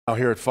Now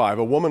here at 5,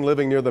 a woman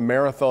living near the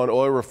Marathon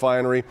oil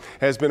refinery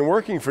has been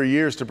working for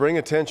years to bring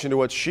attention to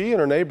what she and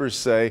her neighbors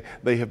say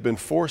they have been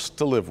forced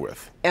to live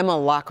with. Emma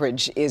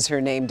Lockridge is her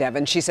name,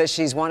 Devin. She says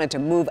she's wanted to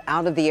move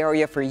out of the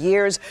area for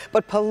years,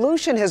 but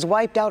pollution has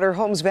wiped out her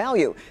home's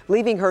value,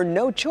 leaving her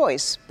no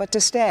choice but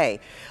to stay.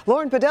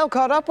 Lauren Padell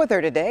caught up with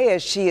her today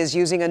as she is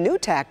using a new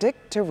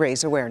tactic to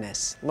raise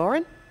awareness.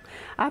 Lauren?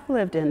 I've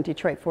lived in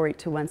Detroit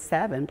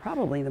 48217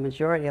 probably the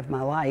majority of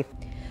my life.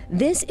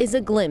 This is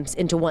a glimpse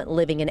into what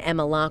living in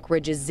Emma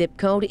Lockridge's zip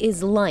code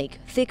is like.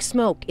 Thick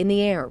smoke in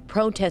the air,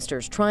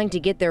 protesters trying to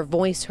get their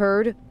voice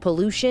heard,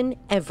 pollution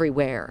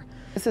everywhere.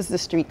 This is the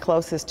street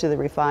closest to the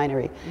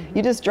refinery.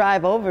 You just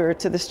drive over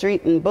to the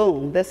street and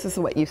boom, this is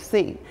what you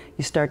see.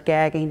 You start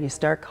gagging, you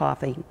start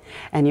coughing,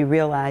 and you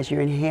realize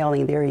you're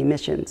inhaling their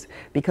emissions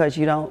because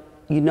you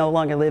no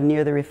longer live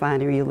near the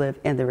refinery, you live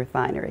in the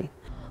refinery.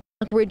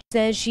 Lockridge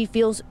says she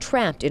feels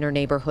trapped in her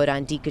neighborhood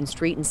on Deacon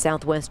Street in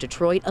southwest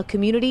Detroit, a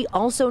community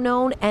also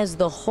known as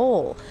the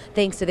Hole,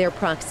 thanks to their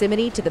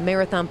proximity to the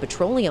Marathon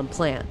Petroleum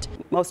plant.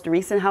 Most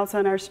recent house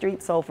on our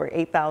street sold for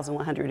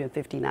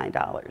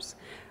 $8,159.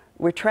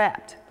 We're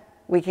trapped.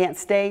 We can't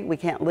stay, we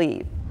can't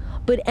leave.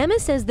 But Emma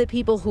says the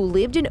people who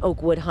lived in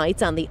Oakwood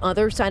Heights on the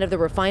other side of the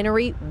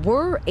refinery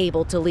were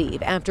able to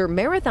leave after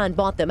Marathon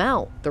bought them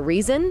out. The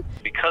reason?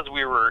 Because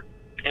we were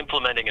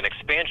implementing an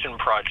expansion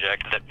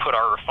project that put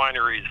our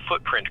refinery's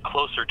footprint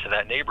closer to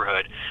that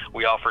neighborhood,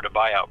 we offered a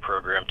buyout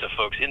program to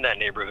folks in that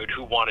neighborhood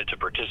who wanted to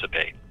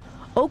participate.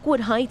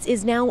 Oakwood Heights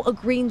is now a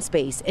green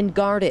space and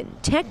garden,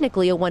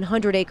 technically a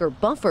 100-acre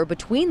buffer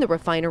between the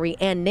refinery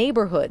and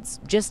neighborhoods,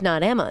 just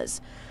not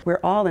Emma's. We're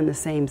all in the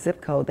same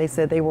zip code. They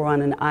said they were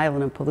on an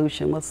island of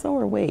pollution. Well, so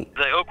are we.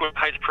 The Oakwood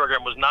Heights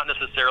program was not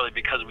necessarily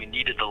because we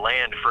needed the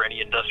land for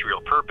any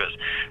industrial purpose.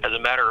 As a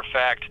matter of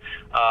fact,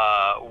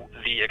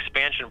 the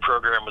expansion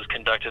program was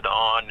conducted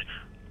on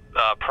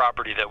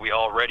property that we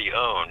already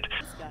owned.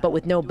 But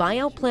with no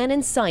buyout plan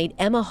in sight,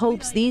 Emma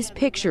hopes these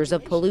pictures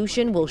of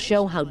pollution will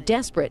show how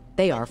desperate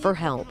they are for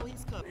help.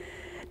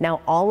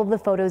 Now, all of the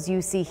photos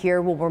you see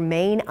here will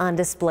remain on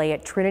display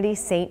at Trinity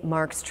St.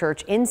 Mark's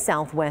Church in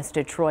southwest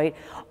Detroit,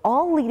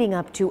 all leading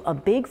up to a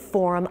big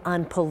forum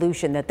on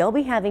pollution that they'll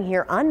be having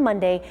here on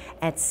Monday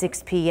at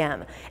 6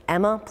 p.m.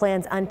 Emma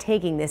plans on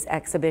taking this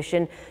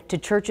exhibition to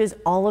churches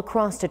all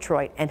across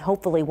Detroit and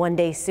hopefully one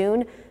day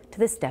soon to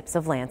the steps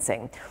of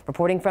Lansing.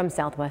 Reporting from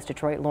southwest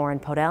Detroit, Lauren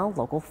Podell,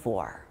 Local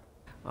 4.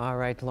 All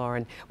right,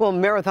 Lauren. Well,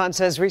 Marathon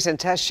says recent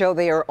tests show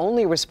they are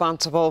only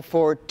responsible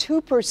for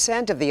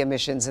 2% of the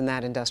emissions in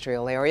that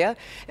industrial area,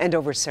 and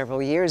over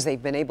several years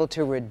they've been able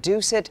to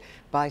reduce it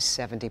by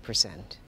 70%.